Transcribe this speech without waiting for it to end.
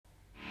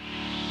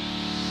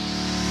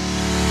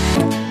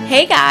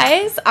Hey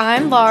guys,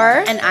 I'm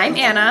Lar. And I'm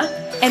Anna.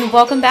 And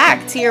welcome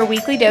back to your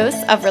weekly dose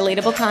of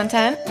relatable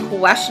content,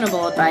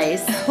 Questionable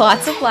advice,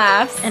 lots of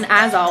laughs, and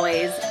as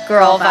always,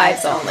 girl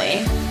vibes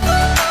only.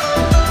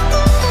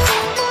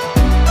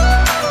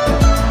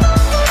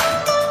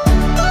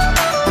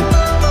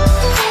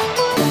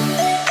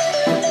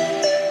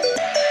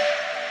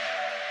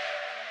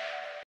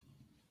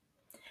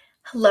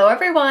 Hello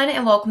everyone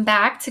and welcome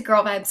back to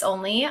Girl Vibes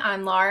Only.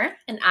 I'm Lar.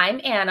 And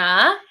I'm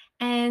Anna.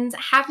 And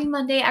happy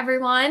Monday,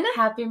 everyone.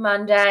 Happy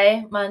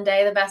Monday.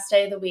 Monday, the best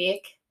day of the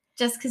week.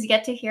 Just because you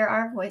get to hear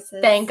our voices.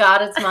 Thank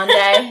God it's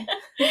Monday.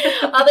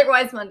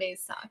 Otherwise,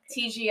 Mondays suck.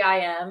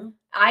 TGIM.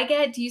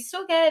 Do you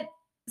still get,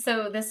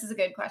 so this is a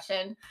good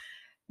question.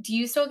 Do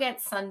you still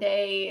get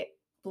Sunday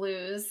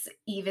blues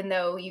even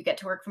though you get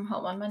to work from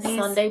home on Mondays?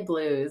 Sunday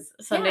blues.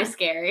 Sunday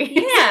scary.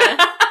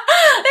 Yeah.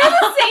 They're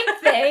the same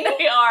thing.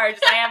 They are.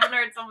 Just, I haven't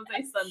heard someone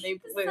say Sunday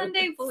blues.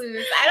 Sunday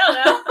blues. I don't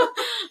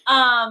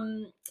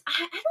know.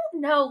 I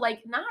don't know.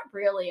 Like, not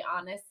really,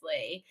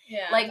 honestly.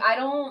 Yeah. Like, I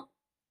don't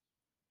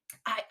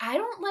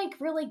like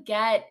really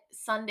get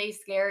Sunday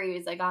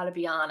scaries, I gotta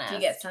be honest. Do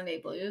you get Sunday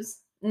blues?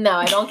 No,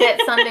 I don't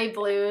get Sunday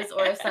blues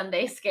or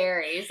Sunday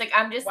scaries. Like,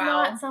 I'm just Wow.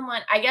 not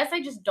someone, I guess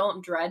I just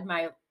don't dread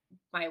my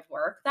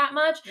work that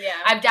much. Yeah.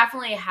 I've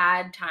definitely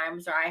had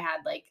times where I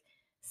had like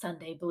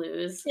Sunday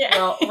blues.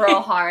 Yeah.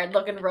 real hard,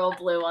 looking real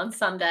blue on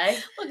Sunday.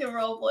 Looking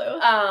real blue.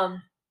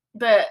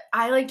 But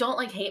I like don't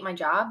like hate my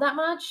job that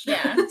much.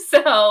 Yeah.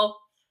 So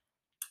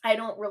I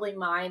don't really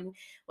mind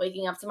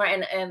waking up tomorrow.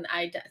 And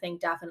I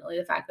think definitely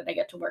the fact that I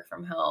get to work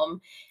from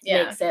home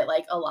makes it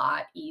like a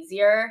lot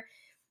easier.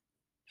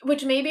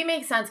 Which maybe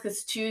makes sense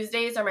because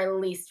Tuesdays are my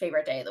least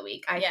favorite day of the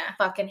week. I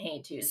fucking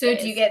hate Tuesdays. So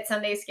do you get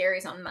Sunday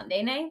scaries on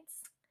Monday nights?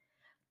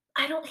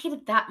 I don't hate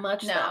it that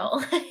much No.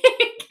 though.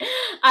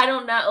 I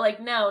don't know. Like,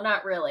 no,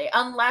 not really.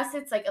 Unless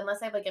I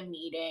have like a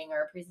meeting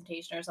or a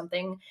presentation or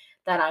something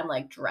that I'm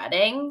like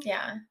dreading.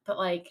 Yeah. But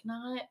like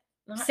not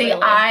See,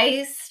 really.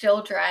 I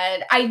still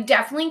dread. I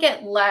definitely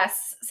get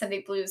less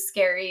Sunday blues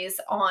scaries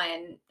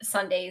on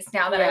Sundays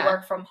now that I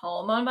work from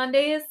home on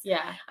Mondays.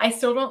 Yeah. I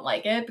still don't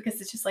like it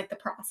because it's just like the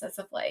process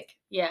of like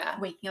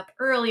waking up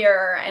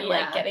earlier and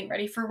like getting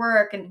ready for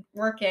work and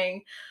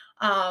working.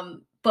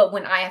 But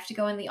when I have to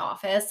go in the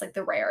office, like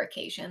the rare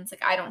occasions,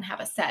 like I don't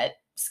have a set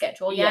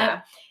schedule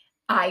yet.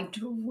 I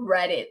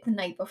dread it the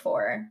night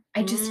before.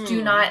 I just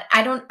do not.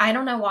 I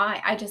don't know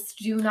why. I just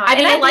do not. I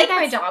mean, I like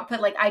my job,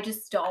 but like I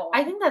just don't.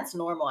 I think that's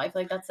normal. I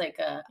feel like that's like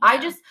I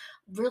just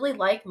really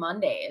like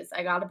Mondays.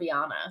 I gotta be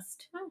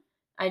honest.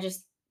 I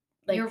just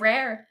like you're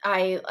rare.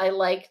 I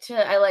like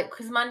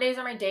because Mondays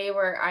are my day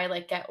where I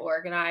like get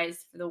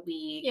organized for the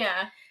week.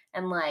 Yeah.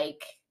 And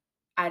like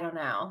I don't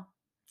know.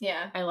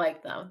 Yeah. I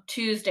like them.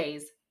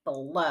 Tuesdays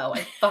below.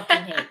 I fucking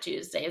hate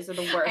Tuesdays. They're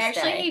the worst day. I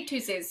actually hate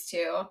Tuesdays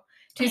too.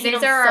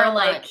 Tuesdays are our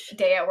like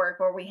day at work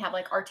where we have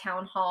like our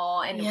town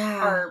hall and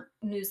our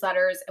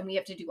newsletters and we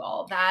have to do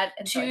all of that.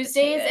 And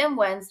Tuesdays and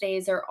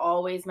Wednesdays are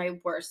always my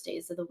worst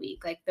days of the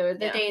week. Like they're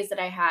the days that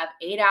I have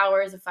 8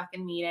 hours of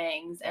fucking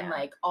meetings and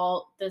like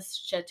all this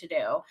shit to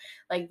do.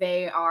 Like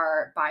they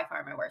are by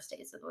far my worst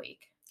days of the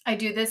week. I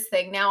do this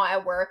thing now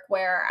at work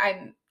where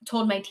I'm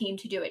told my team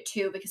to do it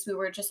too because we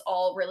were just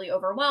all really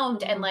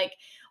overwhelmed. And like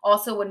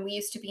also when we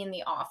used to be in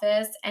the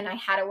office and I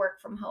had a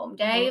work from home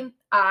day,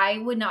 I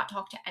would not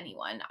talk to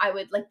anyone. I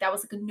would like, that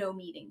was like a no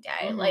meeting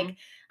day. Like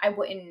I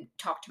wouldn't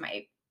talk to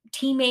my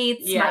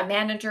teammates, my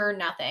manager,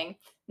 nothing.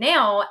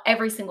 Now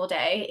every single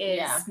day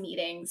is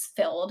meetings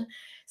filled.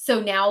 So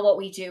now what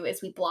we do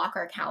is we block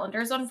our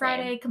calendars on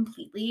Friday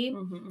completely.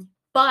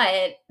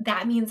 But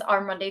that means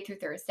our Monday through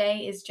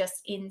Thursday is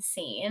just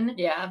insane.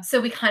 Yeah.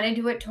 So we kind of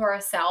do it to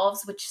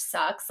ourselves, which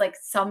sucks. Like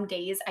some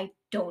days I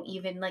don't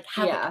even like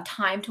have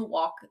time to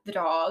walk the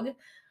dog.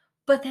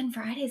 But then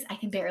Fridays I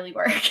can barely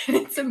work.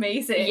 It's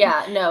amazing.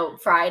 Yeah, no,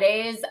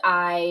 Fridays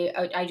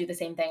I do the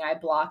same thing. I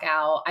block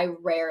out. I will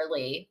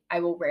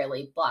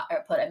rarely block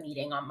or put a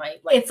meeting on my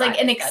it's Friday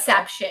like an schedule.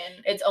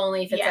 Exception. It's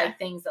only if it's like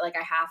things that like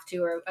I have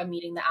to or a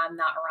meeting that I'm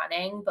not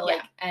running. But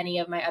like any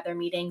of my other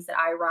meetings that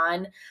I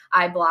run,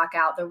 I block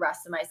out the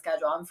rest of my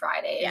schedule on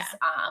Fridays.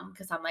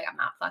 Because I'm like, I'm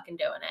not fucking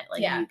doing it.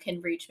 Like you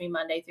can reach me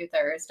Monday through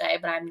Thursday,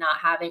 but I'm not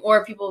having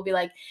or people will be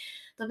like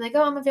they'll be like,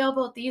 oh, I'm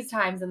available at these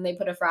times. And they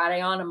put a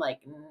Friday on. I'm like,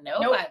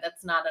 nope.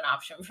 That's not an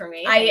option for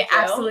me. I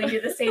absolutely do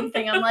the same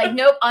thing. I'm like,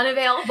 nope,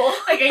 unavailable.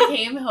 Like I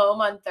came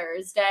home on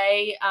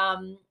Thursday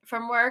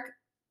from work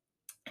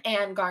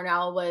and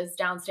Garnell was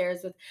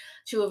downstairs with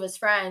 2 of his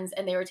friends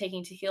and they were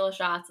taking tequila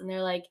shots and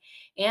they're like,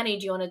 Annie,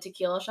 do you want a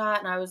tequila shot?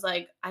 And I was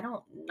like, I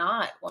don't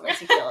not want a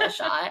tequila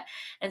shot.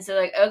 And so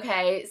like,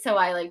 okay. So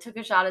I like took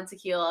a shot of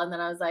tequila and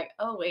then I was like,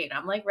 oh wait,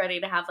 I'm like ready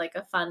to have like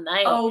a fun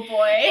night. Oh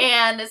boy.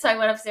 And so I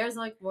went upstairs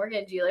and like,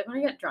 Morgan, do you like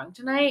want to get drunk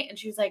tonight? And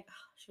she was like,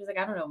 oh, She was like,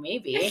 I don't know,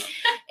 maybe.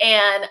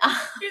 And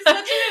You're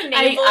such an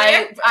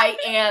enabler. I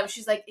am.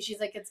 She's like,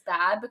 it's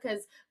bad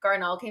because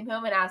Garnell came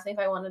home and asked me if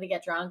I wanted to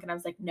get drunk, and I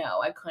was like,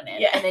 no, I couldn't.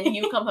 Yeah. And then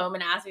you come home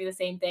and ask me the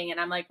same thing, and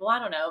I'm like, well, I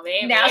don't know,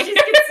 maybe. Now she's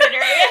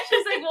considering it.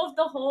 She's like, well, if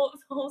the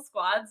whole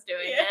squad's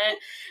doing it.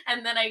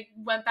 And then I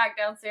went back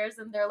downstairs,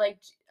 and they're like,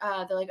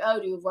 oh,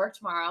 do you have work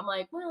tomorrow? I'm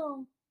like,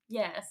 well,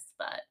 yes,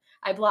 but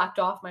I blocked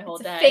off my whole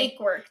day. Fake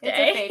work day.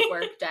 It's a fake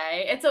work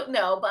day.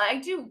 No, but I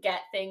do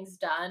get things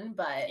done,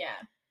 but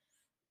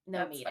no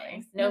That's meetings.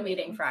 funny. No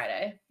meeting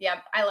Friday.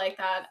 Yep, I like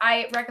that.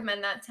 I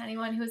recommend that to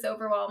anyone who's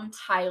overwhelmed.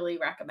 Highly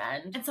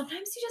recommend. And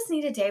sometimes you just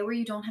need a day where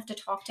you don't have to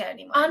talk to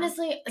anyone.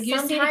 Honestly, like you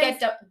just need to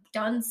get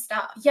done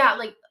stuff. Yeah,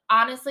 like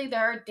honestly,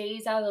 there are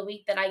days out of the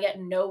week that I get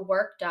no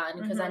work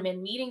done because I'm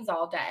in meetings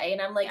all day,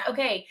 and I'm like,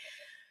 okay,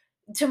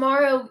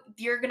 tomorrow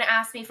you're gonna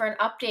ask me for an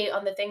update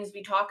on the things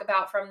we talk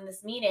about from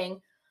this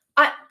meeting.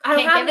 I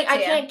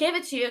can't give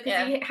it to you because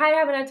I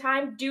haven't had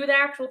time to do the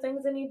actual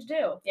things I need to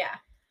do. Yeah.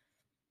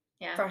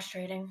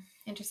 Frustrating.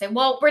 Interesting.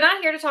 Well, we're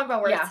not here to talk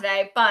about work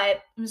today,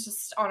 but it was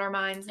just on our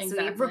minds as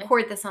we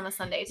record this on a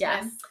Sunday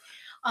today.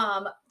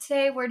 Yes.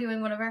 Today we're doing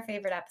one of our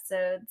favorite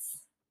episodes,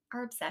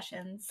 our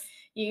obsessions.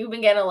 You've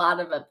been getting a lot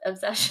of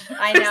obsessions.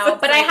 I know,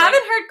 but I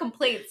haven't heard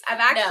complaints.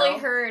 I've actually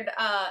heard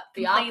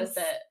the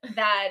opposite,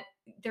 that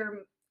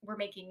we're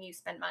making you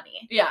spend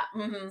money. Yeah.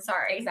 Mm-hmm.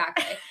 Sorry.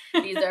 Exactly.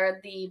 These are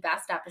the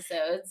best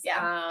episodes.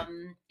 Yeah.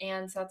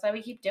 And so that's why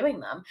we keep doing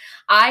them.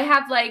 I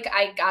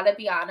gotta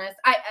be honest.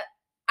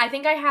 I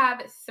think I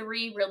have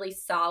 3 really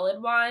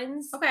solid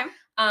ones. Okay.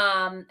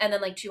 And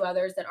then like 2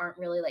 others that aren't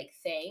really like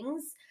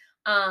things.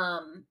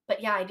 But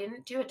yeah, I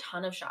didn't do a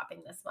ton of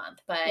shopping this month.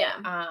 But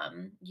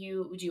do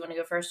you want to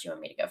go first? Do you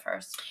want me to go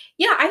first?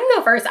 Yeah, I can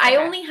go first. Okay.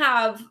 I only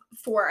have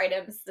 4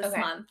 items this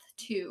month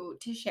to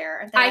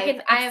share.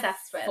 That I have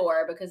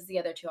 4 because the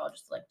other 2 I'll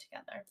just link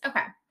together.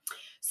 Okay.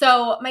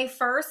 So my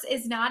first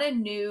is not a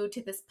new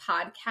to this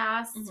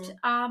podcast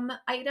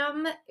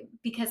item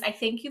because I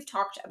think you've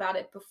talked about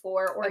it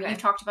before or you've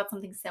talked about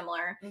something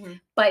similar,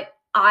 but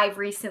I've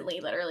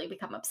recently literally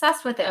become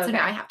obsessed with it. So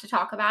now I have to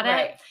talk about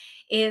it.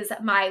 Is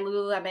my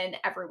Lululemon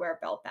Everywhere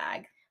belt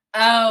bag.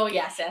 Oh,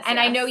 yes. And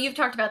I know you've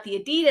talked about the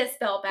Adidas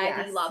belt bag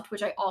that you loved,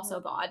 which I also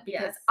bought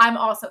because I'm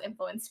also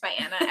influenced by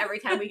Anna every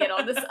time we get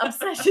on this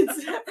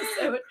obsessions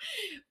episode.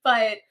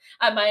 But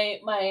my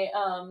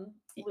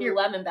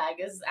Lululemon bag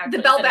is actually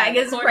the belt bag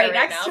is right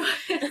next to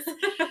it.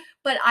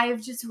 But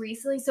I've just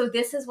recently, so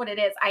this is what it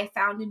is. I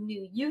found a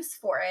new use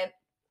for it.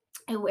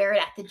 I wear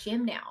it at the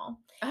gym now.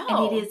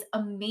 And it is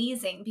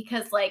amazing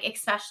because like,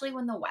 especially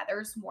when the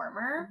weather's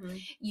warmer,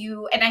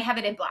 and I have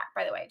it in black,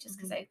 by the way, just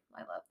because I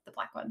love the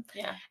black one.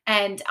 Yeah.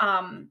 And,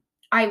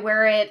 I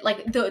wear it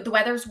like the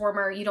weather's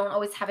warmer. You don't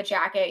always have a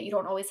jacket. You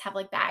don't always have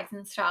like bags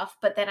and stuff.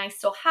 But then I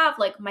still have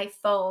like my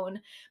phone,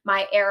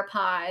 my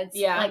AirPods,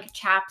 like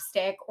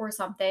chapstick or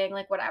something,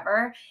 like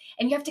whatever.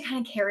 And you have to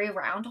kind of carry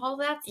around all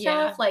that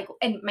stuff. Like,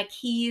 and my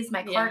keys,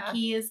 my car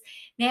keys.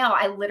 Now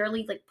I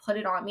literally like put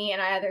it on me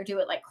and I either do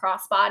it like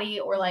crossbody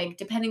or like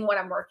depending what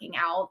I'm working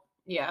out.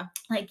 Yeah.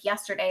 Like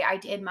yesterday I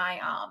did my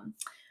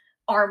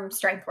arm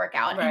strength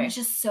workout and it's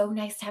just so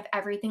nice to have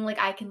everything. Like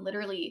I can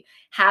literally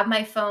have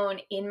my phone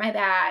in my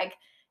bag,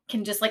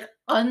 can just like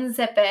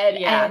unzip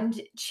it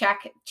and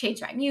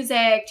change my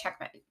music, check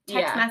my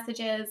text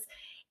messages.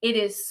 It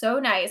is so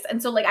nice.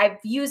 And so like I've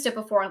used it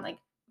before on like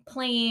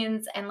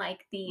planes and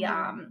like the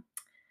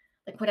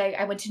like when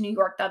I went to New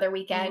York the other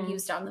weekend,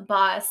 used it on the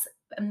bus.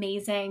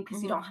 Amazing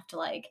because you don't have to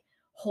like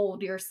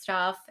hold your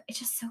stuff. It's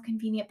just so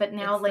convenient. But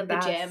now it's like the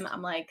gym,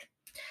 I'm like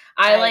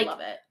I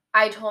love it.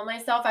 I told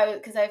myself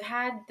because I've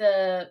had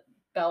the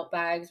belt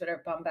bags,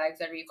 bum bags,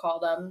 whatever you call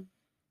them.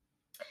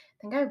 I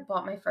think I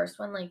bought my first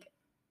one like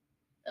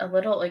a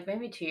little, like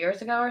maybe 2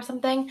 years ago or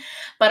something.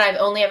 But I've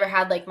only ever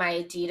had like my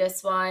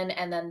Adidas one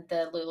and then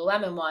the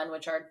Lululemon one,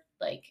 which are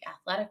like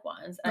athletic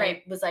ones. And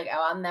I was like,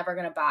 oh, I'm never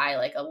gonna buy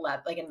like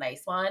a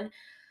nice one.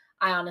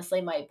 I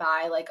honestly might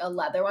buy like a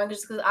leather one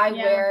just because I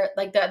wear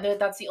like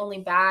that's the only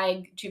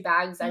 2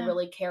 bags I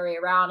really carry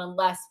around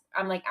unless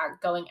I'm like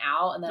going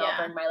out and then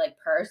I'll bring my like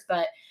purse.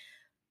 But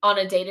on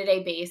a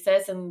day-to-day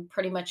basis and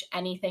pretty much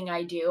anything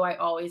I do, I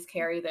always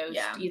carry those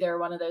either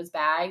one of those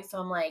bags. So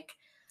I'm like,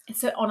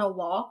 it's on a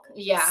walk.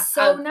 Yeah.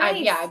 So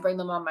nice. I bring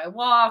them on my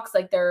walks.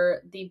 Like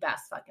they're the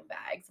best fucking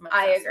bags.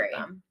 I agree.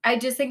 I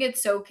just think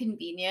it's so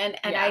convenient.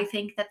 And I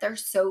think that they're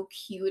so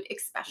cute,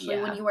 especially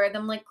when you wear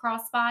them like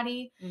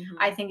crossbody.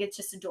 I think it's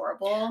just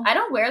adorable. I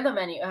don't wear them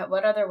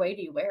what other way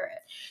do you wear it?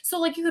 So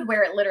like you could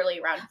wear it literally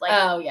around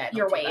like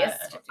your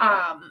waist.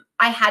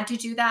 I had to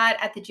do that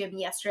at the gym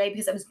yesterday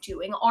because I was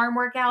doing arm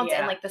workouts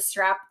and like the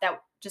strap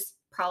that just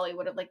probably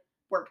would have like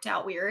worked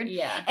out weird.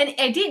 Yeah. And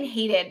I didn't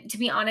hate it. To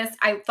be honest,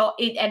 I thought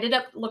it ended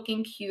up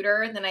looking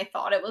cuter than I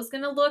thought it was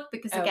going to look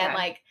because again,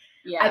 like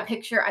Yeah. I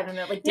picture, I don't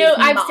know, like No,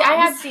 Disney I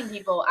have moms. seen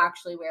people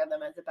actually wear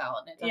them as a belt,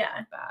 and it doesn't Yeah.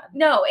 look bad.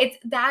 No, it's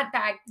that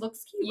bag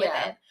looks cute with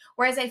Yeah. it.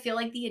 Whereas I feel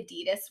like the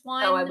Adidas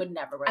one, Oh, I would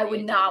never wear. I the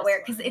would not Adidas wear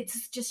because one.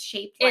 it's just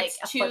shaped like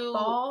a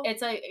football.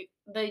 It's like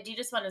the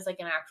Adidas one is like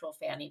an actual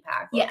fanny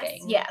pack Yes,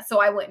 looking. yeah. So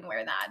I wouldn't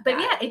wear that. But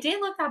Yeah. yeah, it did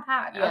look that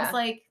bad. I Yeah. was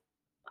like,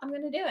 I'm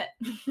gonna do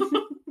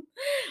it.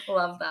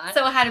 Love that.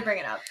 So I had to bring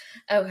it up.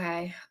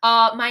 Okay.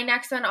 My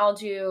next one I'll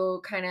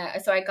do kind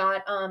of, so I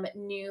got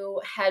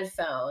new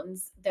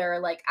headphones. They're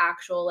like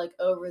actual like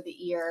over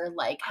the ear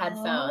like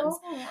headphones.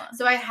 Oh.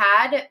 So I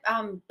had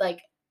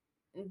like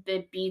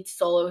the Beats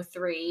Solo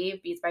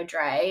 3, Beats by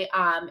Dre,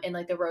 in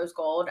like the rose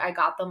gold. I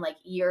got them like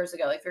years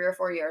ago, like 3 or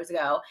 4 years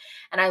ago,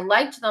 and I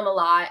liked them a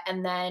lot.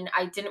 And then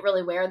I didn't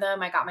really wear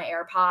them. I got my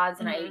AirPods,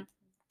 and I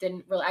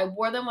didn't really. I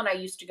wore them when I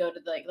used to go to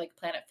the like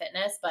Planet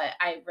Fitness, but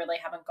I really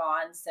haven't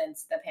gone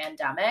since the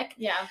pandemic.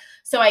 Yeah.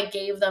 So I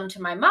gave them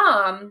to my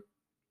mom,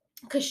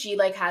 because she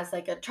like has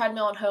like a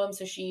treadmill at home,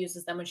 so she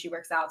uses them when she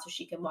works out so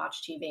she can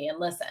watch TV and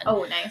listen.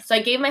 Oh, nice. So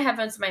I gave my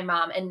headphones to my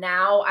mom, and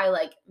now I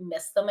like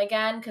miss them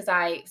again because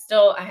I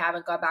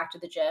haven't gone back to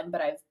the gym, but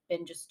I've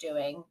been just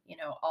doing,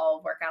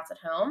 all workouts at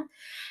home.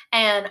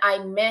 And I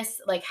miss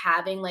like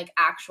having like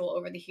actual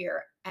over the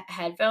ear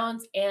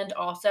headphones. And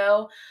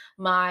also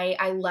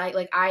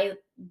I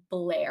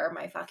blare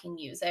my fucking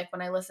music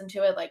when I listen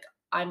to it. Like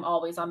I'm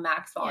always on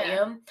max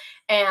volume,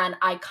 and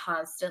I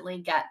constantly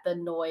get the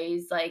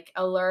noise like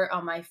alert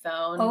on my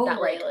phone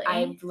that like really?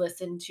 I've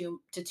listened to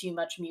too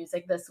much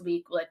music this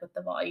week, like with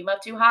the volume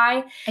up too high.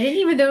 I didn't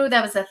even know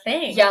that was a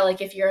thing. Yeah, like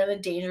if you're in the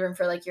danger room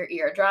for like your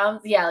eardrums,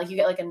 yeah, like you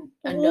get like a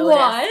notice.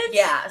 What?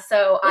 Yeah,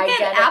 so Look I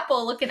get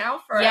Apple looking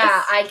out for us.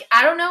 Yeah,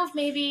 I don't know if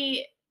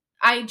maybe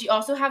I do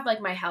also have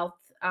like my health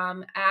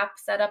app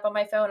set up on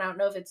my phone. I don't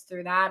know if it's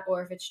through that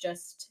or if it's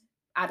just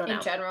I don't know.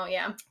 In general,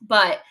 yeah.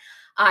 But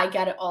I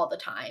get it all the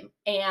time,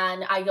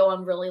 and I go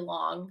on really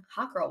long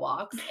hot girl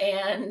walks,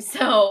 and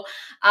so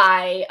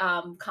I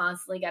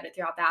constantly get it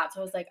throughout that.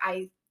 So I was like,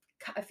 I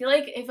feel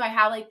like if I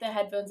have like the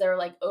headphones that are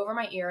like over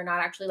my ear,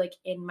 not actually like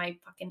in my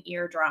fucking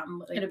eardrum,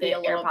 like It'd the be a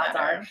little AirPods better.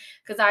 are,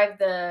 because I have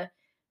the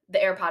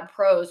AirPod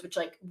Pros, which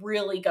like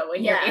really go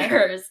in your Yeah.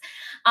 ears.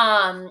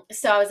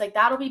 So I was like,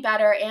 that'll be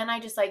better. And I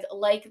just like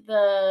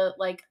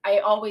I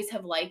always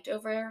have liked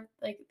over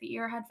like the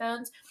ear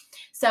headphones.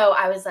 So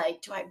I was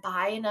like, do I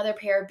buy another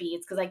pair of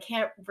Beats? Because I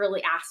can't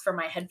really ask for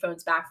my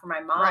headphones back from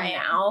my mom Right.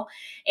 now.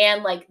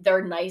 And like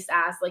they're nice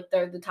ass, like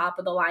they're the top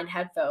of the line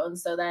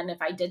headphones. So then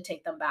if I did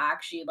take them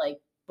back, she like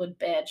would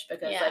bitch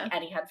because Yeah. like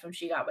any headphones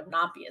she got would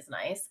not be as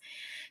nice.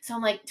 So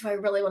I'm like, do I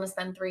really want to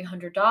spend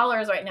 $300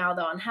 right now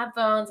though on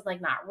headphones? I'm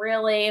like, not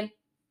really.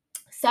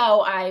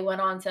 So I went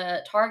on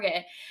to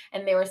Target,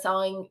 and they were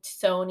selling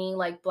Sony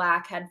like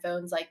black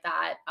headphones like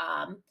that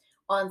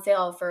on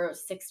sale for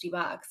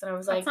 $60. And I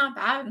was like, That's not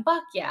bad.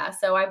 fuck yeah.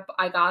 So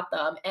I got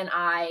them, and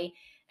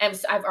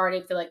I've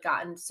already feel like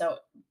gotten so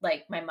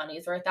like my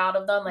money's worth out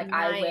of them. Like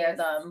I wear Nice.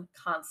 them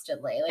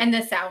constantly. Like, And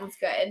this sounds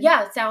good.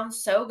 yeah, it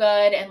sounds so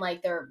good, and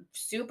like they're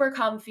super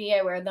comfy.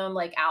 I wear them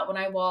like out when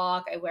I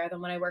walk. I wear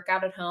them when I work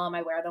out at home.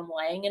 I wear them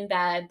laying in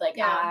bed. Like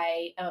Yeah.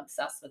 I am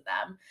obsessed with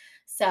them.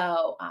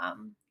 So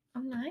Oh,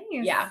 nice.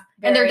 yeah,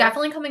 And they're very-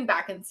 definitely coming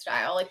back in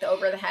style, like the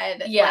over the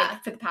head. Yeah.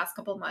 Like for the past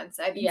couple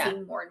months, I've been Yeah.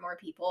 seeing more and more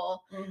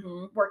people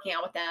Mhm. working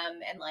out with them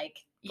and like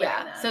Yeah.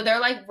 wearing them. So they're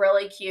like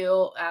really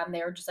cute.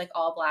 They were just like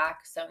all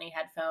black Sony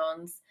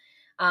headphones.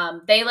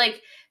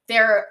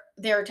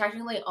 They're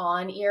technically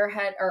on ear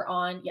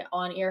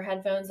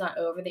headphones, not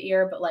over the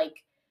ear, but like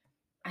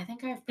I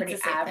think I have pretty the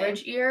same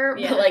average ear,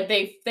 Yeah. but like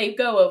they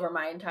go over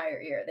my entire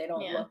ear. They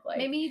don't Yeah. look like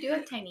Maybe you do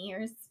have tiny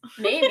ears.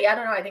 maybe, I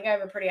don't know. I think I have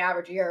a pretty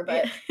average ear,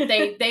 but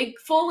they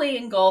fully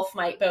engulf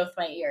both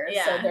my ears.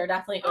 So Yeah. they're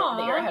definitely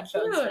over the ear Aw,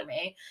 headphones for cute.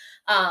 me.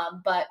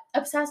 But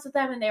obsessed with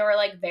them, and they were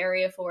like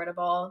very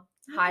affordable.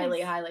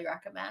 Nice. Highly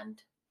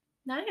recommend.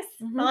 Nice.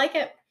 Mhm. I like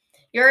it.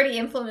 You already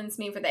influenced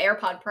me for the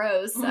AirPod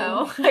Pros,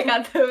 so I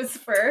got those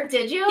for.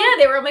 Did you? Yeah,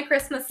 they were on my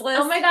Christmas list.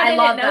 Oh my god, I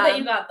love didn't know that them.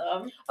 you got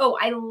them. Oh,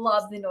 I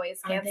love the noise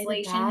Aren't they the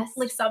cancellation. best?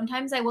 Like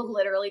sometimes I will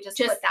literally just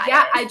put that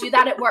yeah, in. I do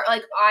that at work.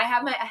 Like I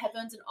have my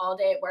headphones in all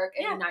day at work,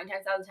 and Yeah. 9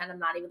 times out of 10, I'm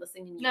not even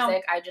listening to music.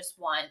 No. I just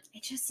want.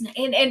 It just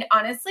and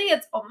honestly,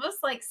 it's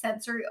almost like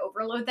sensory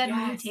overload. Then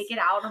when you Yes. take it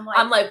out, I'm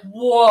like,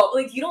 whoa!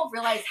 Like you don't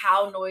realize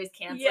how noise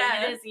canceling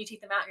Yeah. it is. And you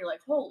take them out, and you're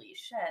like, holy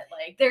shit!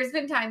 Like there's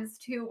been times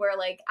too where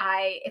like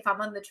if I'm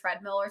on the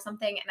treadmill or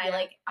something and I Yeah.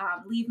 like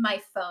leave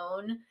my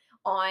phone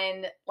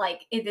on,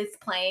 like it is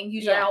playing.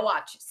 Usually Yeah. I'll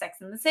watch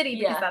Sex and the City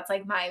because Yeah. that's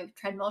like my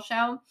treadmill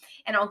show,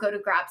 and I'll go to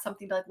grab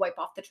something to like wipe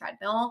off the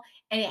treadmill,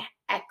 and it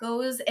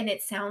echoes and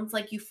it sounds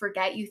like you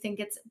forget. You think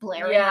it's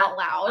blaring Yeah. out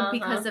loud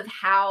because of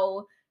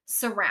how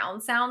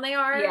surround sound they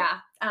are. yeah.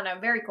 I don't know.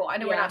 Very cool. I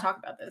know we're Yeah. not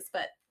talking about this,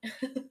 but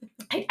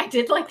I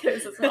did like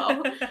those as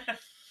well.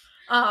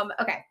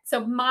 Okay,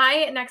 so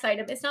my next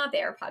item is not the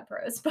AirPod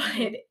Pros, but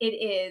it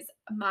is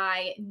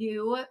my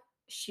new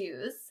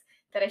shoes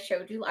that I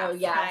showed you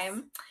last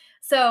time.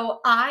 So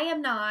I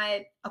am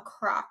not a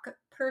Croc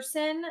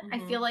person. I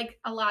Mhm. feel like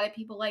a lot of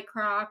people like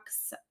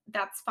Crocs.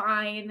 That's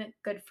fine.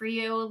 Good for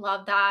you.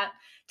 Love that.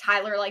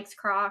 Tyler likes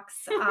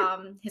Crocs.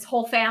 His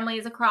whole family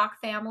is a Croc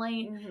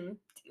family. Mm-hmm.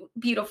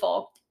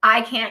 Beautiful.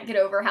 I can't get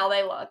over how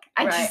they look.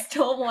 I just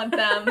don't want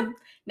them.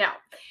 No.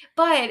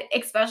 But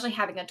especially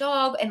having a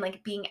dog and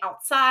like being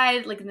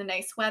outside, like in the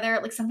nice weather,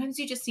 like sometimes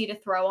you just need to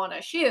throw on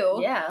a shoe.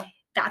 Yeah.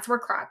 That's where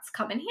Crocs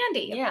come in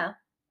handy. Yeah.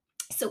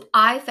 So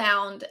I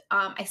found,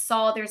 I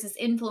saw there's this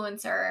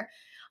influencer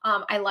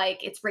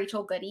it's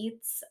Rachel Good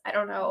Eats. I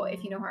don't know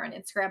if you know her on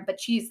Instagram, but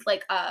she's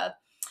like a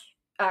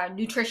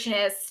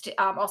nutritionist,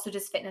 also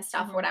just fitness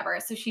stuff, whatever.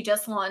 So she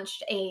just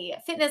launched a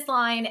fitness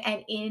line,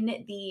 and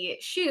in the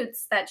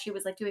shoots that she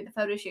was like doing the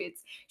photo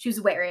shoots, she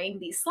was wearing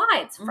these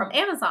slides from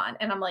Amazon.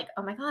 And I'm like,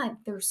 oh my God,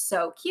 they're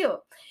so cute.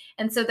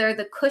 And so they're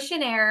the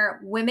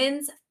Cushionaire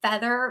women's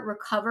feather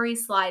recovery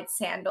slide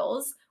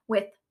sandals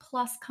with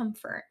plus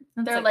comfort.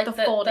 They're like the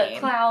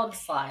cloud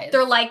slides.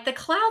 They're like the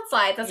cloud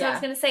slides. That's what I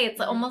was going to say.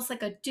 It's almost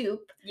like a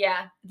dupe.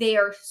 Yeah. They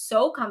are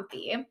so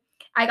comfy.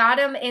 I got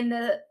them in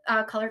the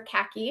color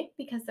khaki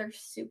because they're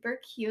super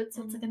cute.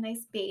 So it's like a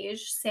nice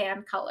beige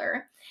sand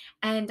color.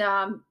 And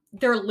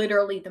they're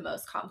literally the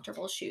most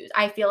comfortable shoes.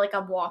 I feel like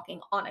I'm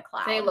walking on a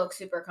cloud. They look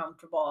super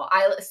comfortable.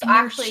 I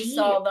actually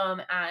saw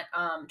them at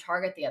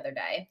Target the other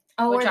day.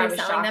 Oh, are they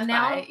selling them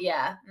now? By.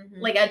 Yeah.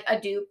 Mm-hmm. Like a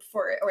dupe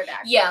for or the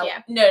actual,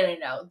 yeah.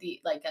 No.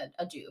 Like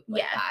a dupe.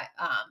 Like yeah.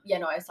 that.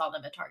 No, I saw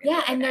them at Target.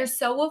 Yeah, and they're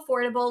so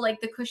affordable. Like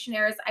the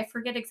Cushionairs, I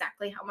forget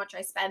exactly how much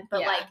I spent,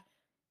 but like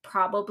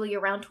probably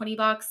around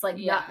 $20. Like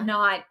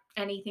not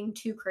anything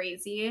too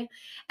crazy.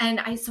 And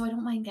I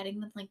don't mind getting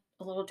them like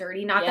a little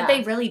dirty. Not that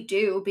they really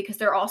do, because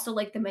they're also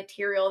like the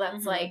material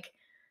that's like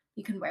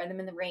you can wear them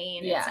in the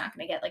rain. Yeah. It's not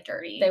going to get like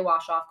dirty. They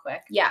wash off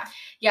quick. Yeah.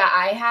 Yeah.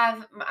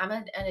 I'm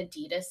an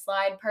Adidas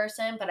slide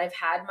person, but I've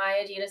had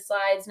my Adidas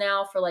slides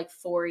now for like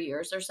 4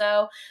 years or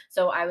so.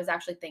 So I was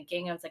actually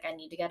thinking, I was like, I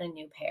need to get a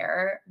new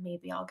pair.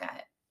 Maybe I'll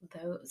get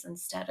those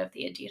instead of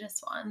the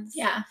Adidas ones.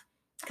 Yeah.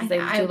 Because they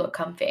do look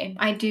comfy.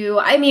 I do.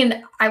 I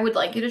mean, I would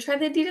like you to try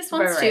the Adidas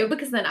ones too,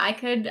 because then I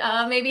could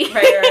maybe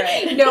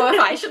know if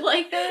I should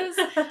like those.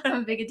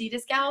 I'm a big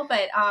Adidas gal,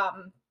 but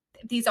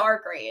these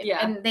are great.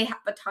 Yeah. And they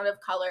have a ton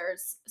of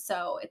colors.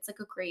 So it's like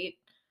a great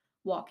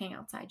walking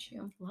outside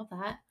shoe. Love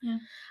that.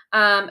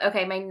 Yeah.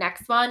 Okay, my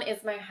next one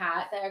is my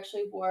hat that I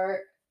actually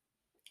wore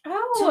to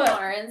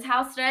Lauren's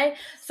house today.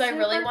 So I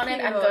really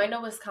wanted, I'm going to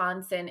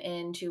Wisconsin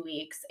in 2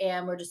 weeks,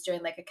 and we're just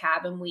doing like a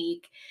cabin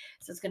week.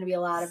 So it's going to be a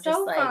lot of just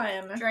like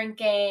fun.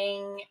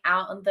 Drinking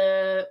out in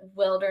the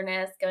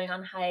wilderness, going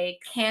on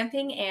hikes.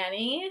 Camping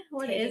Annie.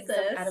 What is this?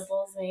 Some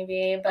edibles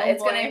maybe, but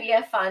it's going to be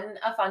a fun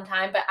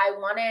time. But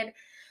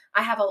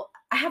I have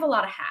a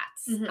lot of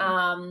hats.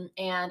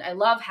 And I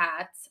love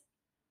hats.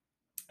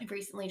 I've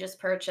recently just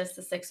purchased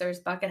the Sixers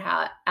bucket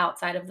hat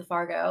outside of the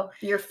Fargo.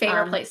 Your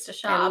favorite place to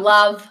shop. I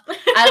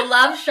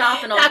love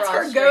shopping on Broad Street.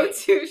 That's her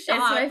go-to shop.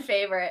 It's my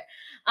favorite.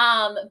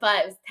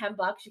 But it was $10.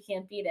 You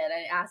can't beat it.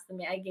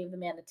 I gave the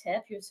man a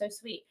tip. He was so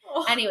sweet.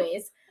 Oh.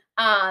 Anyways,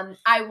 I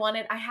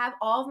have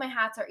all of my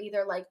hats are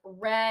either like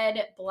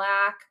red,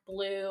 black,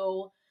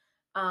 blue,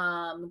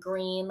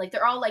 green. Like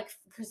they're all like,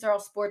 because they're all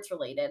sports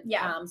related.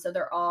 Yeah. So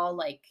they're all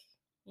like,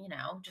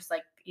 just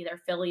like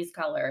either Phillies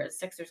colors,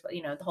 Sixers,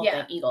 the whole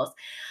thing, Eagles.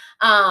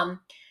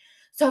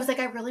 So I was like,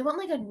 I really want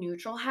like a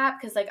neutral hat,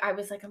 because like I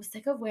was like, I'm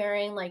sick of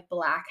wearing like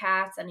black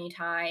hats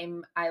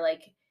anytime I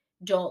like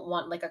don't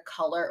want like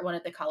one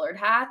of the colored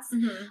hats.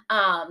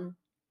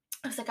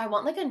 I was like, I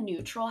want like a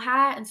neutral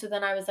hat. And so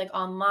then I was like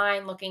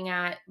online looking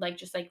at like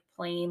just like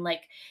plain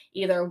like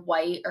either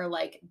white or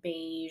like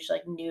beige,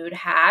 like nude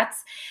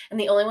hats. And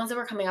the only ones that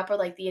were coming up are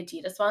like the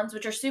Adidas ones,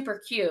 which are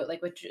super cute,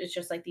 like which is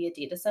just like the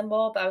Adidas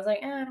symbol. But I was like,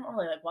 I don't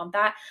really like want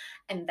that.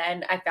 And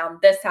then I found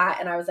this hat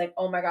and I was like,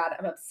 oh my God,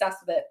 I'm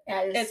obsessed with it.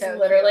 It's so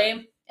literally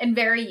cute. And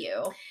very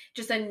you.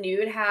 Just a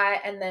nude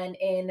hat, and then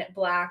in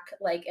black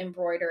like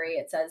embroidery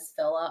it says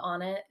Phila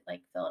on it,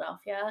 like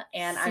Philadelphia,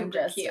 and super I'm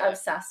just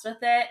obsessed with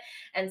it.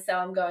 And so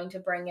I'm going to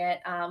bring it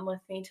with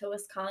me to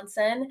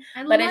Wisconsin.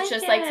 But it's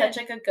just like such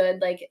like a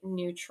good like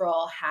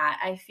neutral hat,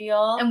 I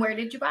feel. And where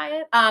did you buy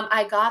it?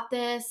 I got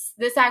this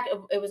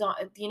it was on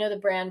the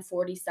brand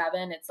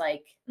 47. It's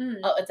like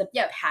it's a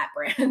hat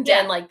brand.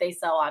 And like they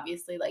sell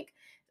obviously like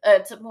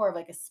it's more of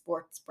like a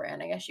sports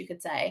brand, I guess you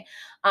could say.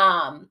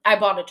 I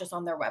bought it just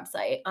on their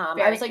website.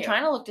 I was like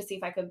trying to look to see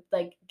if I could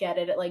like get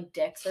it at like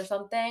Dick's or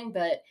something,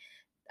 but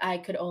I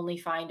could only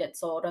find it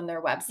sold on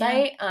their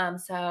website.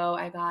 So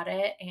I got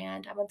it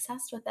and I'm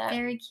obsessed with it.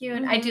 Very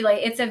cute. I do like,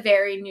 it's a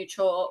very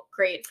neutral,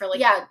 great for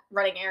like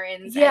running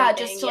errands. Yeah,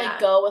 just to like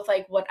go with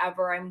like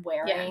whatever I'm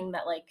wearing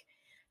that like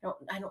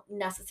I don't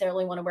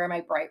necessarily want to wear my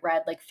bright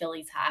red like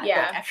Phillies hat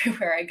like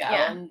everywhere I go.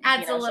 Yeah. And,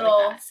 adds a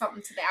little like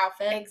something to the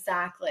outfit.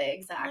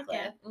 Exactly.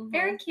 Okay.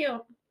 Very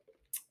cute.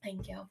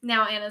 Thank you.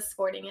 Now Anna's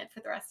sporting it for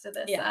the rest of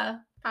this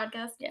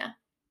podcast. Yeah.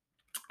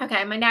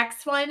 Okay, my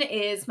next one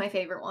is my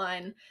favorite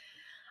one.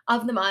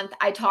 of the month.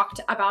 I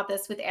talked about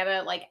this with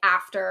Anna like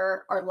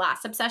after our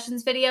last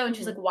obsessions video, and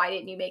she's like, why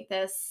didn't you make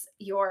this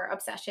your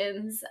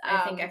obsessions?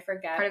 I think I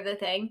forget. Part of the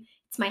thing.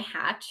 It's my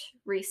Hatch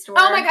Restore.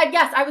 Oh my God,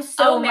 yes. I was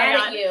so mad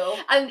at you.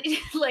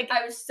 Like,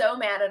 I was so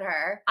mad at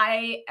her.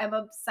 I am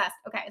obsessed.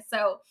 Okay,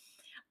 so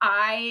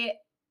I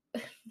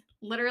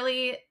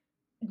literally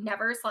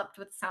never slept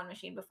with a sound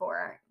machine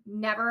before.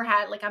 Never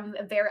had, like,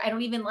 I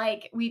don't even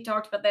like, we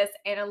talked about this.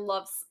 Anna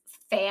loves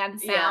fan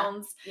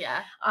sounds.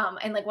 Yeah.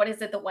 And like, what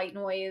is it? The white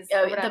noise.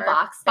 Oh, or whatever. The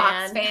box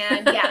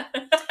fan. Yeah.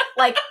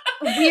 Like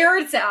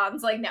weird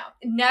sounds. Like, no,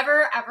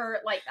 never ever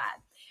like that.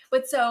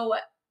 But so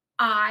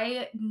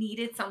I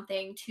needed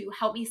something to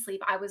help me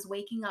sleep. I was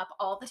waking up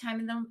all the time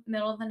in the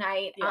middle of the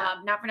night. Yeah.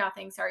 Not for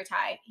nothing. Sorry,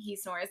 Ty. He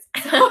snores.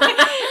 So,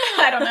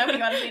 I don't know if you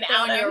want to be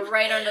out. You're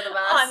right under the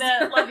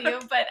bus. Love you,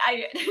 but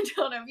I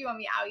don't know if you want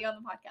me out you on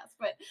the podcast.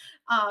 But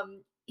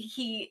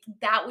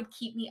that would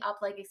keep me up,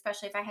 like,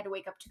 especially if I had to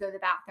wake up to go to the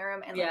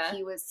bathroom and like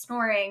he was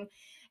snoring.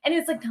 And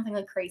it's like nothing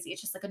like crazy.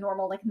 It's just like a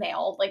normal like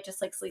male, like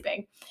just like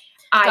sleeping.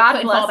 I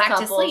couldn't fall back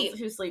to sleep.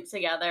 Who sleep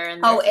together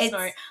and it's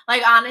snoring.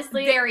 Like,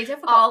 honestly, very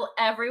difficult. All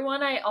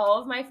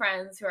of my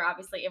friends who are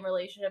obviously in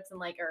relationships and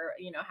like, or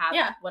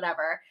have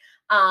whatever,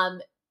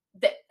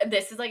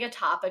 this is like a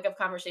topic of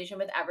conversation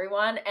with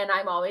everyone, and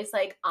I'm always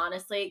like,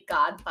 honestly,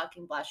 God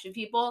fucking bless you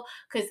people,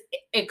 because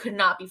it could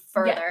not be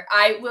further.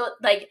 I will,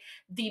 like,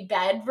 the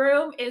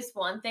bedroom is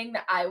one thing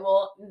that I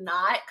will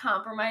not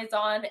compromise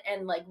on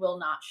and like will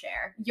not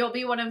share. You'll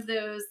be one of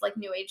those like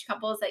new age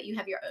couples that you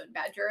have your own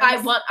bedroom.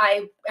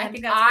 I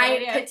think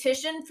I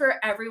petition for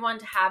everyone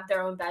to have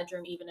their own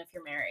bedroom, even if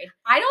you're married.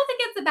 I don't think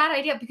it's a bad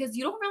idea, because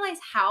you don't realize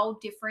how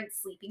different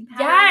sleeping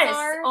patterns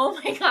are. Oh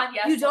my God,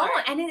 yes. You don't,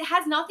 and it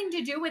has nothing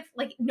to do with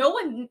like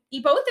both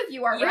of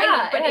you are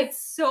right, but it's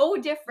so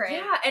different.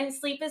 Yeah, and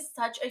sleep is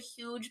such a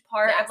huge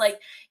part of like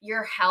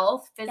your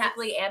health,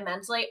 physically and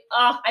mentally.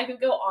 Oh, I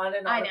could go on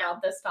and on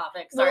about this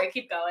topic. Sorry,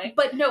 keep going.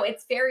 But no,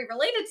 it's very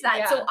related to that.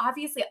 Yeah. So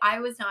obviously I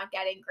was not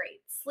getting great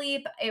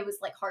sleep. It was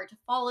like hard to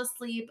fall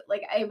asleep.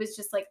 Like, it was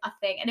just like a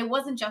thing. And it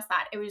wasn't just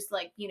that. It was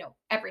like,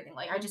 everything.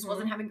 Like, I just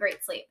wasn't having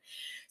great sleep.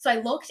 So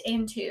I looked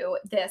into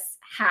this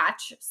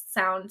Hatch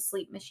sound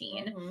sleep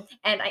machine,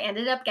 and I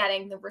ended up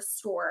getting the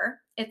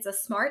Restore. It's a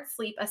smart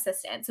sleep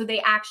assistant. So they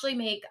actually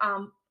make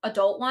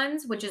adult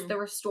ones, which is the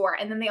Restore.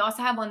 And then they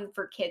also have one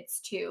for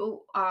kids too,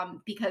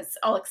 because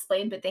I'll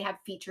explain, but they have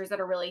features that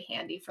are really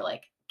handy for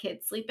like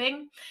kids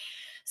sleeping.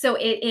 So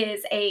it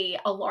is a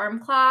alarm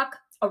clock,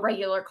 a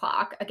regular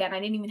clock. Again, I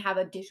didn't even have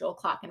a digital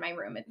clock in my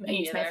room. I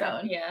used my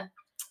phone. Yeah.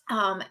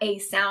 A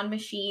sound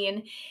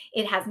machine.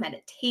 It has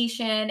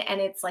meditation,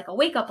 and it's like a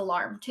wake up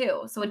alarm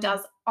too. So it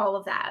does all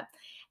of that.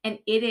 And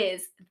it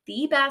is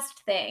the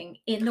best thing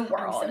in the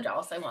world. I'm so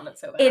jealous. I want it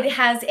so bad. It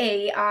has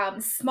a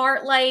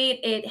smart light.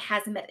 It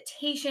has a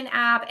meditation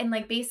app. And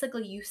like,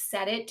 basically you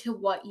set it to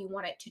what you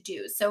want it to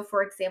do. So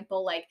for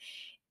example, like,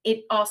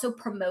 it also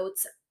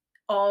promotes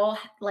all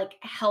like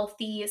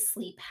healthy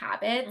sleep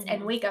habits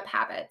and wake up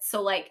habits.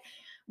 So like,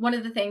 one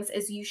of the things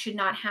is you should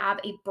not have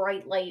a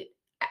bright light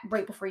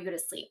right before you go to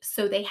sleep.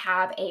 So they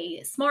have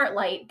a smart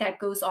light that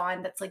goes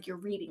on that's like your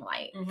reading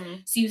light.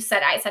 So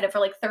I set it for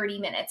like 30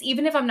 minutes,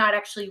 even if I'm not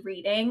actually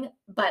reading,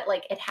 but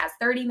like it has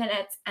 30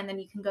 minutes, and then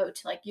you can go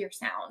to like your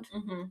sound.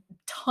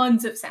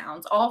 Tons of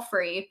sounds, all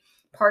free.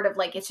 Part of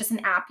like, it's just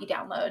an app you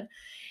download,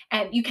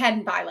 and you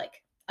can buy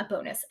like a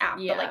bonus app,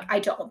 but like I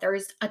don't.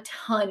 There's a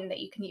ton that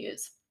you can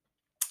use.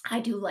 I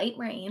do light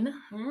rain.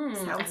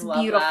 Sounds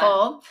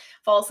beautiful.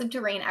 Fall asleep to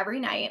rain every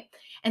night.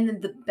 And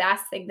then the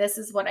best thing, this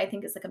is what I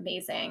think is like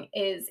amazing,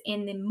 is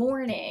in the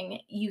morning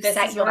you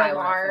set your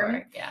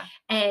alarm. Yeah.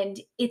 And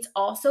it's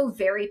also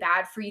very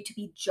bad for you to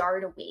be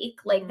jarred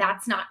awake. Like,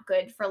 that's not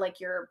good for like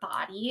your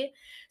body.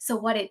 So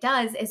what it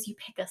does is you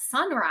pick a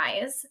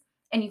sunrise,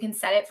 and you can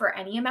set it for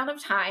any amount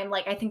of time.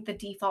 Like, I think the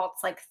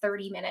default's like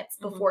 30 minutes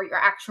before your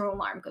actual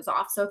alarm goes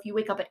off. So if you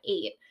wake up at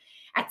 8,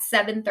 at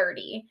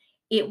 7:30,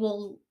 it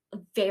will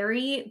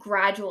very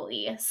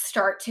gradually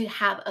start to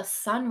have a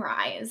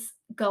sunrise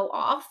go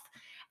off.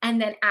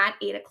 And then at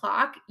 8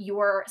 o'clock,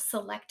 your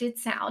selected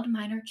sound,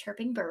 mine are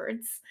chirping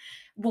birds,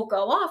 will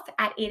go off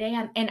at 8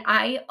 a.m. And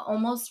I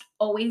almost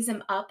always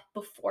am up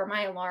before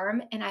my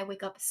alarm, and I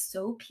wake up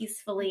so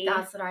peacefully.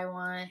 That's what I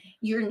want.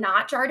 You're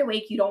not jarred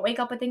awake. You don't wake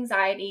up with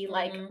anxiety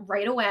like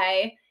right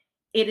away.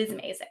 It is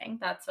amazing.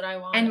 That's what I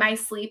want. And my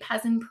sleep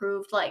has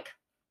improved like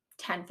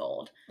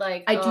tenfold.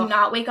 Like, I do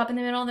not wake up in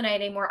the middle of the night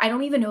anymore. I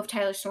don't even know if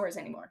Tyler snores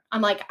anymore. I'm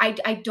like,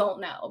 I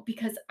don't know,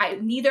 because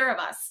neither of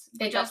us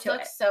wake up to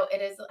it. So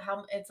it's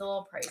a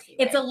little pricey. Right?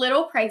 It's a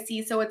little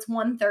pricey, so it's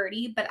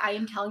 $130, but I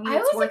am telling you,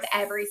 it's worth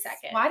every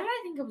second. Why did I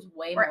think it was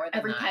way more than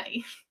every that?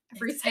 Penny?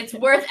 Every second. It's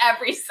worth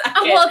every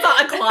second. Well, it's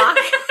on a clock.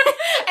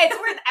 It's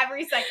worth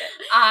every second.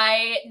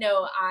 I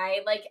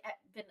like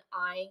been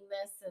eyeing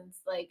this since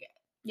like,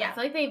 I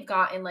feel like they've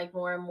gotten like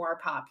more and more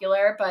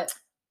popular, but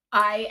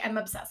I am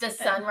obsessed the with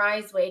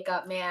sunrise wake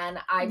up, man.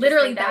 I just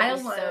literally think that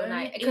is so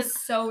nice.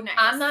 It's so nice.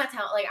 I'm not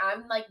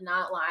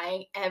not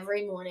lying.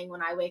 Every morning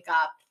when I wake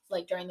up,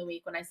 like during the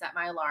week when I set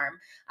my alarm,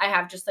 I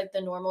have just like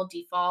the normal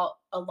default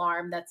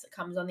alarm that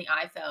comes on the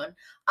iPhone.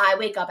 I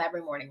wake up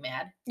every morning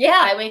mad.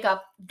 Yeah. I wake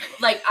up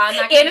like I'm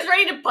not Anna's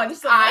ready to punch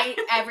someone.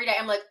 every day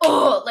I'm like,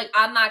 oh, like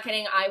I'm not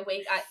kidding. I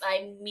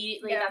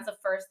immediately, that's the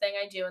first thing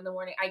I do in the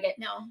morning. I get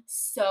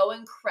so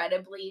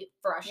incredibly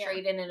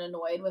frustrated and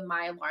annoyed when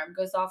my alarm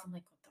goes off. I'm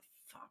like, what the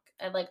fuck?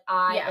 And like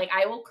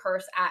I will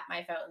curse at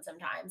my phone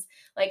sometimes.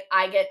 Like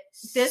I get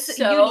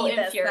so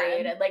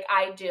infuriated. Like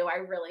I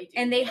really do.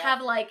 And they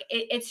have like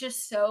it's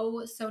just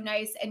so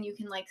nice, and you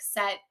can like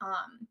set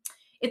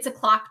it's a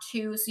clock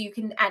too, so you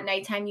can at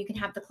nighttime you can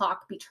have the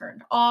clock be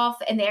turned off,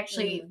 and they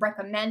actually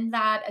recommend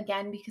that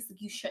again because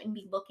you shouldn't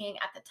be looking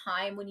at the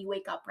time when you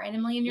wake up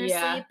randomly in your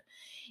sleep.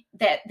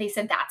 That they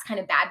said that's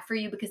kind of bad for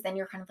you because then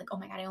you're kind of like, oh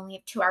my God, I only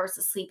have 2 hours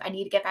of sleep. I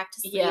need to get back to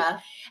sleep. Yeah.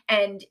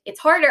 And it's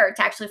harder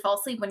to actually fall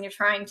asleep when you're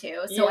trying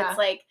to. So it's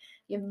like,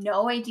 you have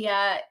no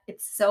idea.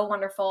 It's so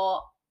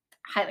wonderful.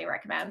 Highly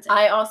recommend.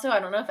 I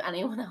don't know if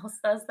anyone else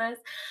does this.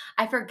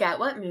 I forget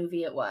what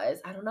movie it was.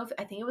 I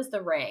think it was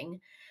The Ring,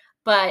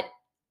 but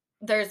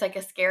there's like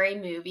a scary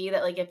movie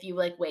that like if you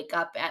like wake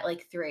up at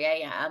like 3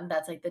 a.m.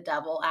 that's like the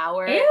devil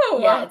hour. Ew.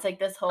 Yeah, it's like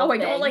this whole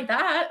thing. I don't like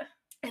that.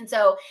 And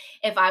so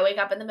if I wake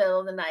up in the middle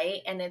of the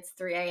night and it's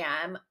 3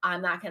 a.m.,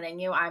 I'm not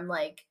kidding you, I'm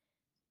like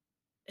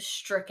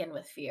stricken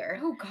with fear.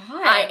 Oh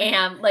God.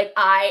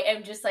 I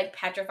am just like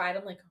petrified.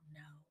 I'm like, oh no.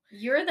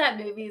 You're that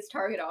movie's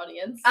target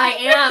audience. I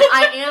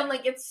am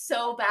like, it's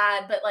so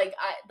bad, but like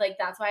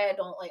that's why I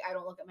don't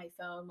look at my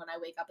phone when I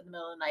wake up in the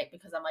middle of the night,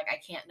 because I'm like, I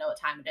can't know what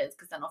time it is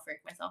because then I'll freak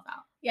myself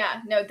out.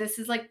 Yeah, no, this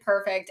is like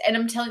perfect. And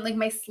I'm telling you, like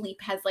my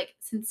sleep has like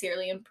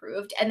sincerely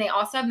improved. And they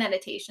also have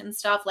meditation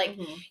stuff. Like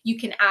you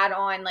can add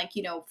on like,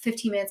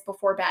 15 minutes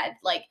before bed,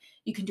 like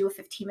you can do a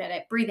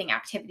 15-minute breathing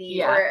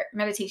activity or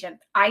meditation.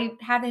 I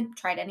haven't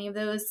tried any of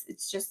those.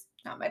 It's just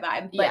not my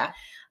vibe, but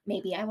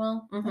maybe I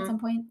will at some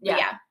point.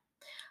 Yeah.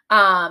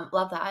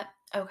 Love that.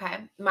 Okay.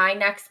 My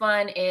next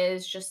one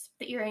is just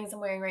the earrings I'm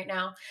wearing right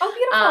now. Oh,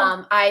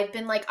 beautiful. I've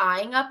been like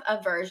eyeing up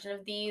a version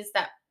of these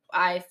that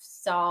I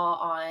saw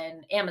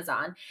on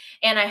Amazon,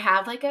 and I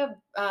have like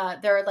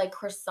they're like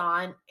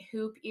croissant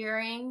hoop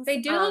earrings.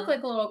 They do look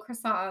like little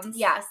croissants.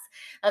 Yes,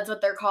 that's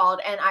what they're called.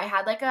 And I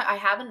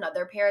have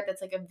another pair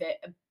that's like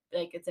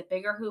it's a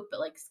bigger hoop, but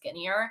like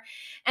skinnier,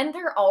 and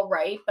they're all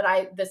right.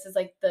 But this is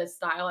like the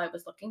style I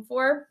was looking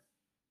for.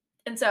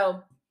 And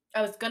so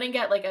I was going to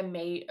get like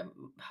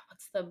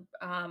what's the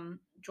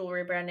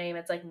jewelry brand name?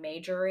 It's like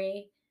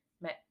Majory.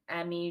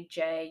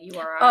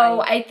 Mejuri.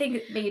 Oh, I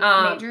think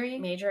Majory.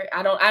 Majory.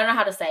 I don't know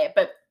how to say it,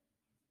 but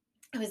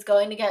I was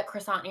going to get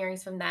croissant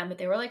earrings from them, but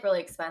they were like really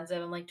expensive.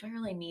 I'm like, do I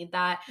really need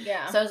that?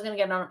 Yeah. So I was going to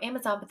get it on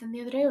Amazon, but then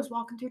the other day I was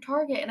walking through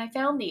Target and I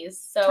found these.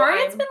 So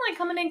Target's been like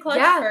coming in clutch.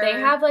 Yeah, they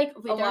have like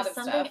there's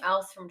something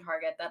else from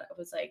Target that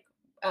was like,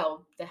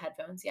 oh, the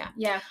headphones. Yeah.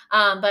 Yeah.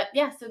 But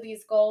yeah, so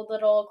these gold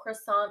little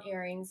croissant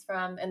earrings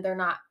and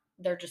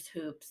they're just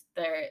hoops.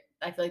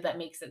 I feel like that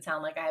makes it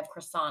sound like I have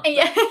croissant.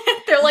 Yeah.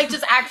 They're like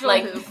just actual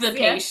like hoops. The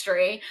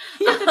pastry.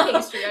 The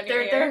pastry on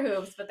your they're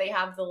hoops, but they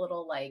have the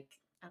little like,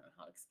 I don't know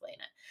how to explain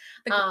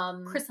it.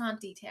 The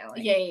croissant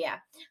detailing. Yeah.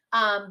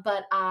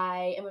 But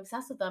I am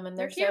obsessed with them, and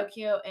they're so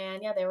cute.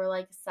 And yeah, they were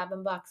like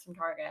 $7 from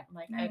Target. I'm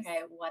like, okay,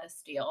 what a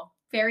steal.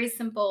 Very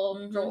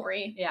simple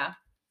jewelry. Yeah.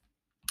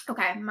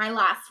 Okay, my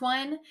last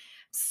one.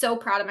 So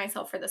proud of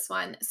myself for this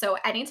one. So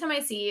anytime I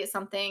see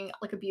something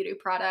like a beauty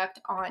product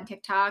on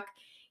TikTok,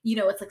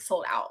 it's like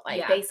sold out.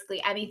 Like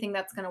basically anything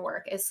that's going to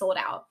work is sold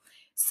out.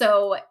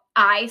 So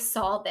I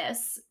saw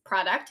this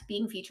product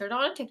being featured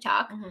on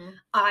TikTok.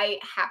 I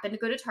happened to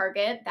go to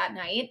Target that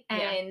night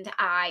and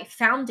I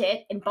found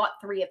it and bought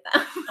 3 of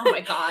them. Oh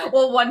my God.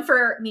 Well, one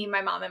for me,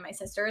 my mom, and my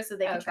sister so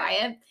they can try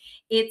it.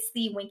 It's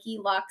the Winky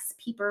Lux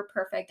Peeper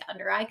Perfect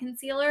Under Eye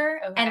Concealer.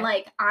 Okay. And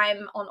like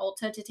I'm on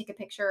Ulta to take a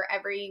picture.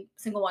 Every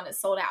single one is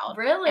sold out.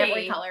 Really?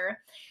 Every color.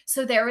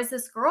 So there was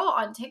this girl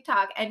on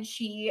TikTok and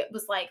she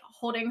was like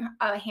holding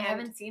a hand. I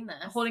haven't seen this.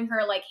 Holding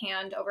her like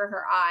hand over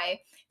her eye.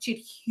 She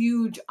had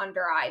huge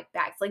under eye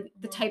bags, like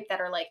the type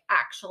that are like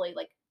actually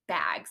like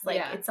bags.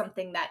 Like it's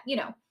something that,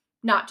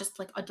 not just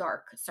like a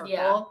dark circle.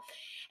 Yeah.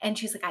 And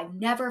she's like, I've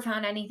never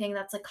found anything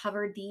that's like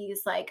covered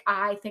these. Like,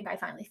 I think I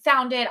finally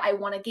found it. I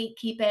want to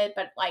gatekeep it,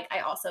 but like,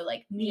 I also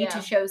like need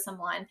to show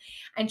someone.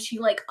 And she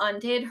like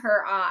undid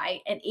her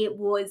eye and it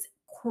was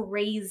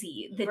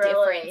crazy. The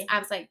difference. I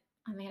was like,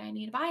 oh man, I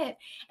need to buy it.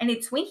 And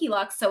it's Winky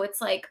Lux. So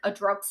it's like a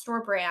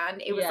drugstore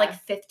brand. It was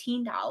like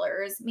 $15,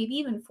 maybe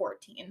even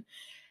 $14.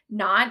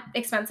 Not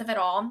expensive at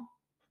all.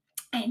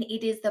 And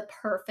it is the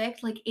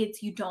perfect, like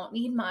you don't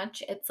need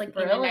much. It's like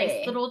in a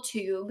nice little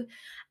tube.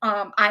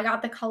 I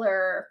got the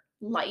color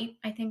light,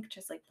 I think,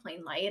 just like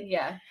plain light.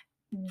 Yeah.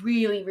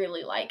 Really,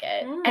 really like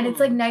it. And it's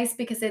like nice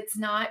because it's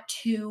not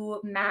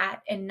too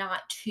matte and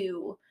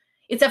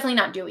it's definitely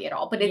not dewy at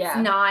all, but it's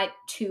not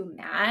too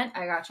matte.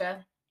 I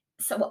gotcha.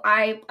 So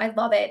I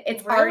love it.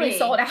 It's already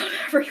sold out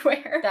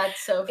everywhere.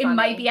 That's so funny. It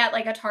might be at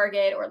like a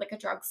Target or like a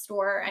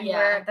drugstore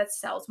anywhere that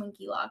sells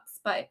Winky Lux,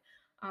 but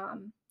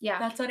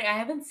that's funny. I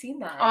haven't seen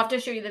that. I'll have to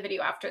show you the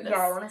video after this. Yeah,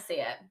 I want to see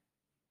it.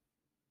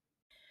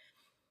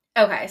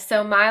 Okay,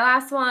 so my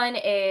last one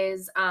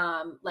is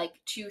like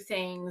two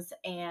things,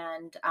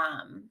 and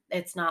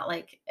it's not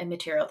like a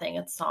material thing,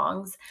 it's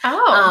songs.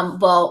 Oh.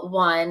 Well,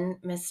 one,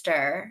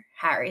 Mr.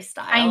 Harry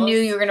Styles. I knew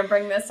you were gonna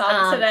bring this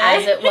up today.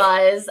 As it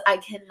was. I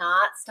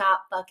cannot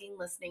stop fucking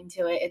listening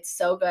to it. It's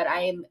so good.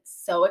 I am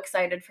so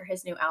excited for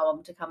his new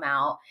album to come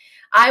out.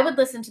 I would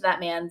listen to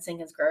that man sing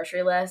his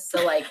grocery list.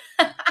 So like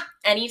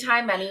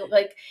anytime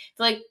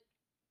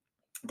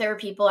there were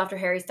people after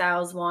Harry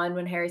Styles 1,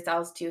 when Harry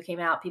Styles 2 came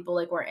out, people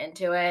like weren't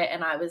into it,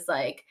 and I was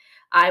like,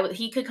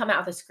 he could come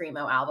out with a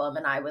screamo album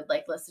and I would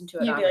like listen to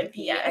it You'd on be like,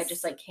 repeat. yes. I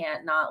just like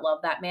can't not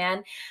love that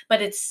man,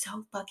 but it's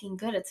so fucking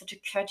good. It's such a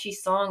catchy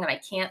song and I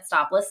can't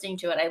stop listening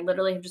to it. I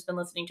literally have just been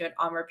listening to it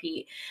on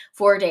repeat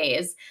 4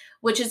 days,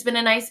 which has been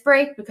a nice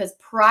break because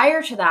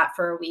prior to that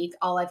for a week,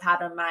 all I've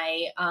had on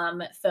my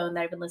phone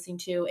that I've been listening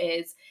to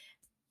is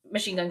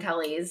Machine Gun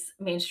Kelly's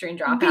Mainstream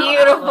Dropout.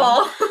 Beautiful.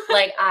 Album.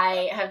 Like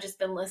I have just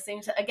been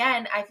listening to,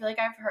 again, I feel like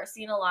I've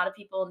seen a lot of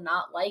people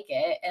not like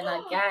it. And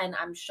again,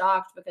 I'm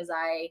shocked because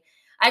I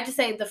have to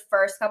say the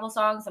first couple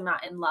songs I'm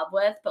not in love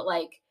with, but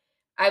like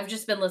I've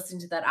just been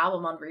listening to that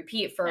album on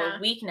repeat for a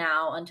week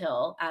now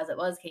until As It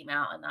Was came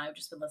out, and I've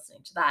just been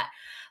listening to that.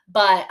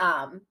 But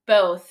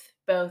both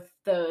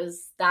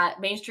those,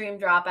 that Mainstream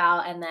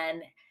Dropout and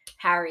then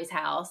Harry's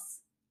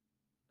House,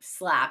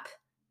 slap.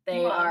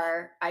 They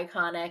are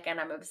iconic and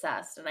I'm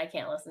obsessed and I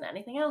can't listen to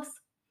anything else.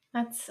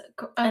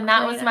 And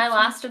that was my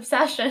last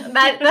obsession.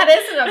 That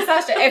is an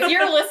obsession. If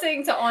you're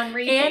listening to on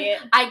repeat.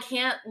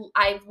 And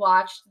I've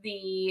watched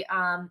the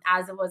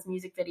As It Was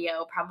music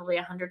video probably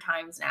 100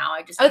 times now.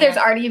 There's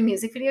already a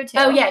music video too?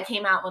 Oh yeah, it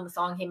came out when the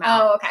song came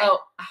out. Oh, okay.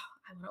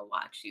 I want to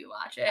watch you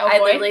watch it.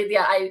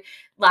 Oh,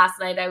 Last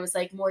night I was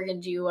like,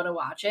 Morgan, do you want to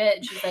watch it?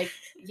 And she's like,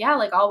 yeah,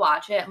 like I'll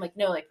watch it. I'm like,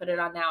 no, like put it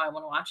on now. I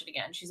want to watch it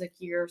again. She's like,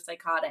 you're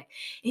psychotic.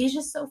 He's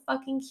just so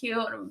fucking cute.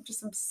 And I'm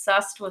just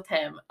obsessed with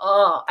him.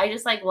 Oh, I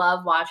just like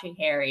love watching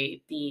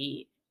Harry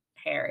be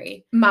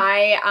Harry.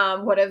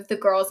 My one of the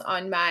girls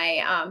on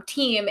my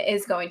team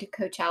is going to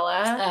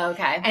Coachella. Oh,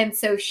 okay. And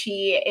so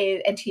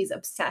she's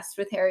obsessed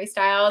with Harry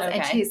Styles. Okay.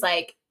 And she's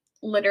like,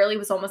 literally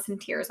was almost in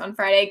tears on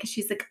Friday because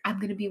she's like, I'm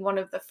gonna be one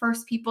of the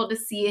first people to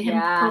see him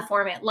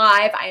perform it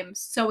live. I am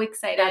so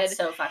excited. That's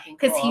so fucking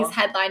cool. Because he's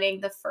headlining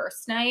the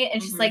first night,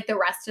 and she's like, the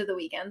rest of the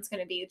weekend's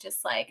gonna be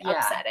just like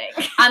upsetting.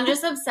 I'm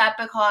just upset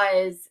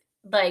because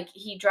like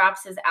he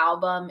drops his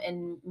album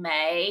in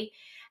May,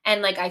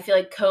 and like I feel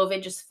like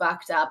COVID just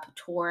fucked up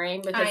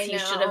touring because he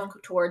should have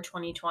toured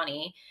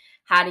 2020.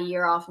 Had a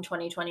year off in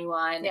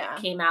 2021,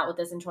 came out with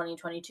this in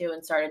 2022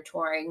 and started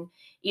touring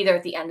either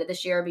at the end of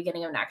this year or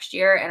beginning of next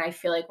year. And I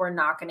feel like we're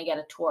not going to get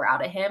a tour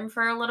out of him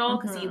for a little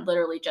because he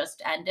literally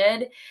just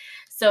ended.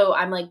 So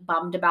I'm like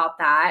bummed about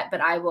that,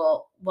 but I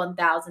will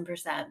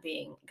 1000%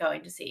 be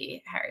going to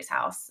see Harry's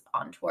House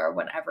on tour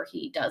whenever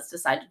he does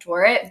decide to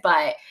tour it.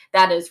 But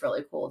that is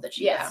really cool that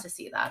she gets to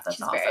see that.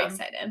 That's awesome. Very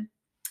excited.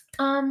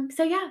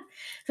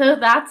 So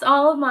that's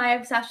all of my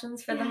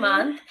obsessions for the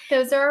month.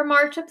 Those are our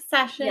March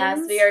obsessions.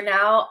 Yes, we are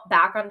now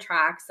back on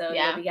track. So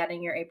you'll be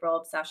getting your April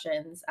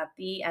obsessions at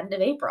the end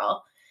of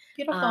April.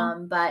 Beautiful.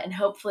 And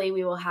hopefully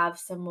we will have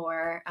some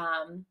more.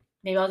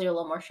 Maybe I'll do a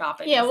little more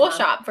shopping. Yeah, we'll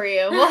shop for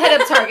you. We'll hit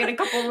up Target a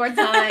couple more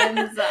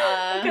times.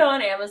 Go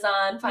on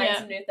Amazon, find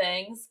some new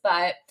things.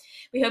 But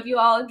we hope you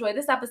all enjoyed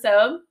this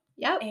episode.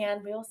 Yep.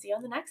 And we will see you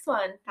on the next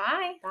one.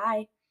 Bye.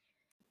 Bye.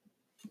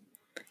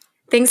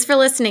 Thanks for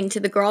listening to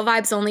the Girl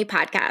Vibes Only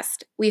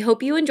podcast. We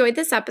hope you enjoyed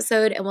this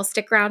episode and will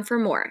stick around for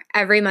more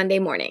every Monday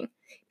morning.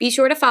 Be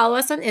sure to follow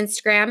us on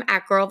Instagram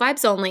at Girl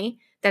Vibes Only.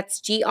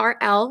 That's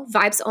GRL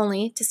Vibes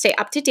Only to stay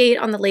up to date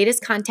on the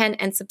latest content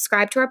and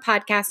subscribe to our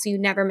podcast so you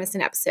never miss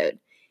an episode.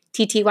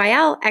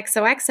 TTYL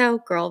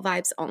XOXO Girl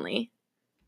Vibes Only.